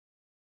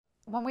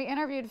When we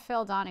interviewed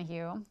Phil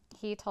Donahue,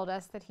 he told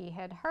us that he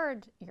had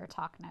heard your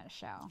Talknet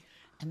show.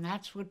 And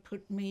that's what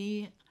put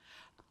me,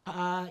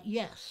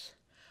 yes.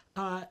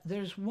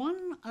 There's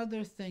one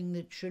other thing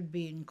that should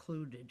be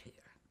included here.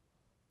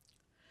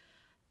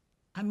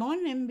 I'm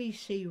on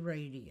NBC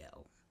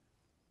radio,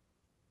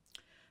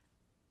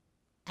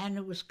 and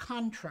it was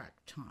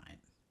contract time.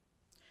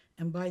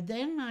 And by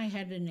then I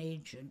had an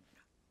agent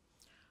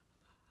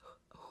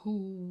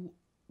who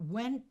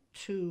went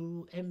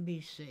to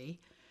NBC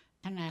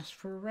and asked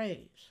for a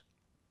raise.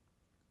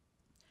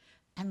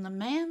 And the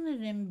man at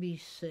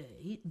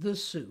NBC, the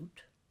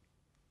suit,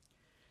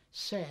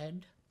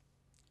 said,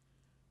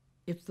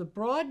 if the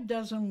broad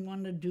doesn't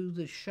want to do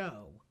the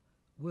show,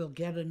 we'll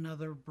get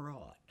another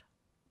broad.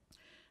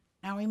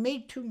 Now, he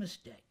made two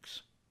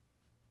mistakes,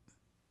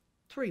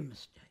 three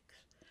mistakes.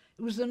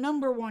 It was the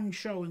 #1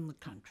 show in the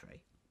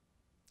country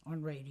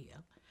on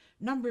radio.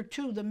 Number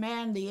two, the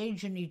man, the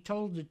agent he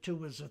told it to,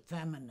 was a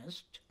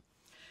feminist.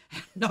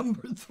 And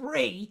number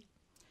three,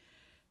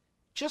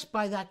 just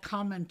by that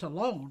comment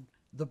alone,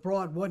 the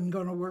broad wasn't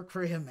going to work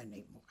for him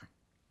anymore.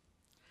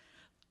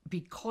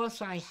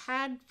 Because I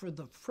had, for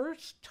the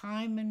first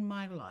time in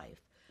my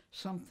life,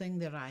 something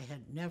that I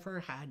had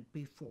never had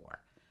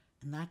before,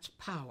 and that's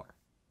power.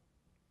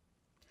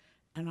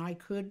 And I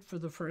could, for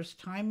the first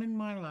time in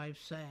my life,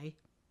 say,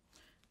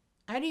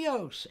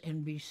 adios,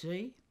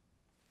 NBC.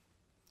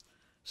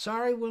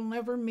 Sorry, we'll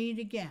never meet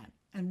again.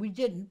 And we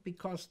didn't,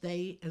 because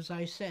they, as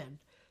I said,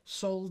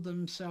 sold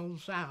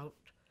themselves out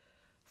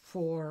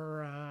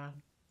for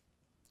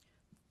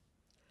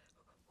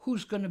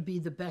who's going to be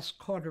the best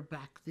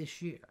quarterback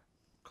this year.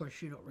 Of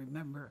course, you don't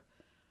remember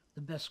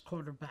the best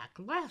quarterback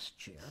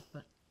last year,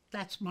 but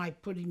that's my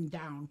putting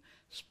down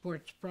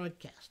sports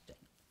broadcasting.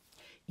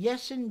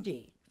 Yes,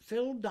 indeed.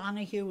 Phil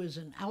Donahue is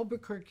in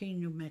Albuquerque,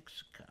 New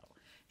Mexico,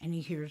 and he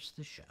hears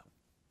the show.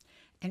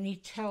 And he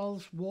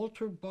tells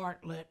Walter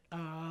Bartlett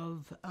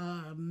of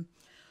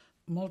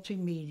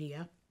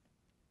multimedia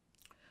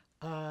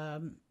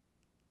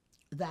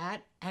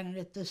that, and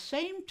at the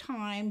same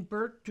time,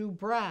 Bert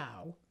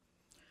Dubrow,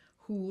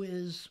 who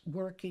is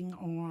working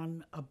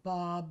on a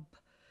Bob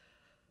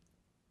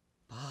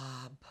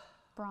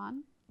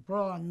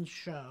Braun's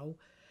show,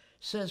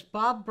 says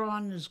Bob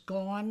Braun is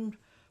gone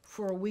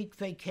for a week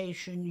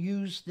vacation,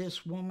 use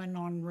this woman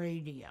on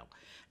radio.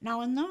 Now,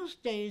 in those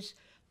days,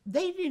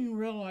 they didn't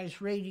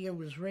realize radio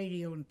was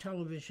radio and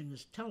television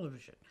is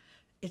television.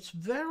 It's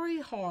very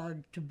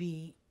hard to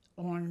be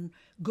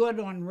good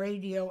on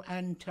radio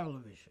and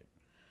television.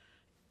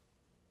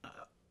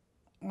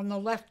 On the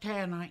left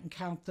hand, I can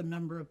count the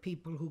number of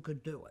people who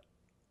could do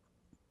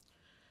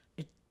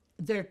it.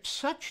 They're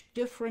such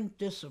different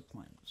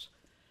disciplines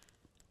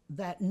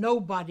that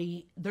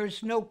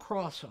there's no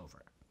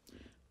crossover.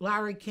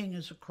 Larry King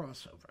is a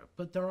crossover,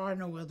 but there are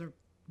no other,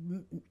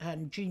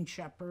 and Gene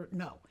Shepard,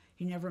 no,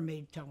 he never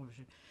made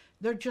television.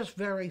 There are just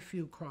very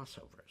few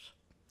crossovers.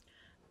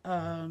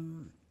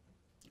 Of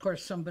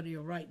course, somebody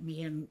will write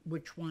me in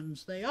which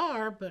ones they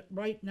are, but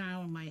right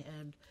now in my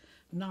head,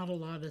 not a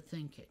lot of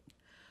thinking.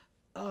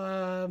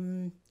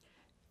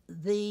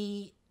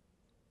 The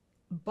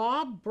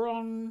Bob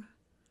Braun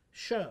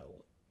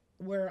show,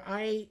 where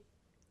I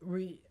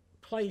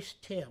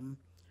replaced him,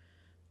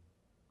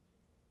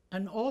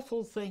 an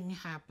awful thing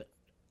happened.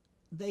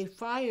 They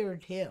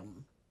fired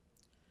him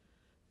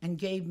and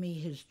gave me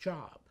his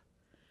job.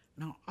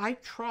 Now, I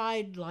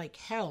tried like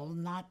hell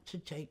not to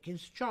take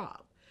his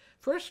job.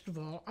 First of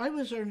all, I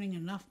was earning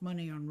enough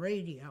money on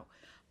radio.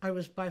 I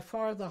was by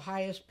far the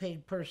highest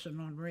paid person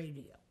on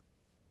radio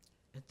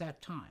at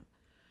that time.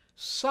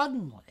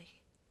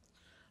 Suddenly,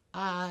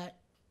 I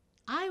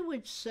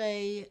would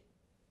say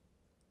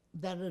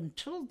that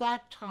until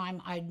that time,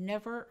 I'd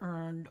never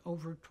earned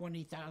over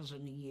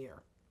 $20,000 a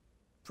year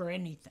for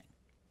anything.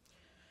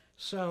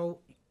 So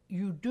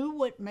you do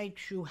what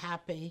makes you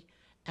happy,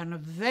 and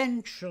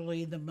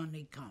eventually the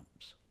money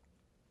comes,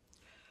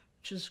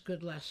 which is a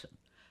good lesson.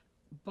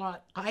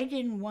 But I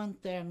didn't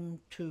want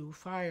them to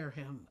fire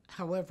him.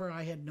 However,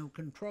 I had no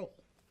control.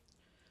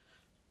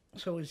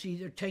 So it's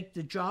either take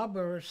the job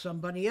or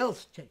somebody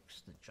else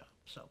takes the job.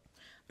 So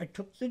I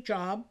took the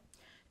job,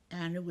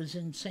 and it was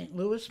in St.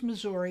 Louis,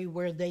 Missouri,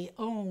 where they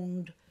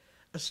owned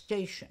a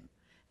station.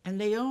 And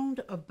they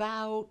owned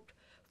about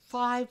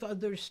 5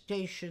 other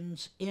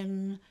stations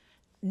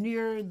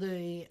near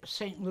the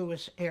St.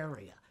 Louis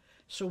area.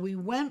 So we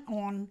went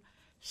on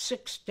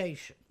 6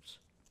 stations.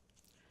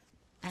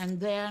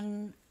 And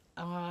then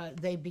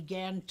they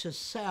began to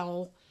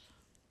sell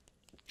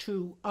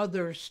to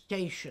other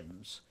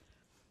stations.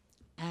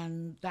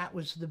 And that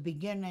was the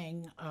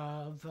beginning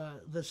of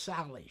the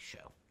Sally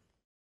Show.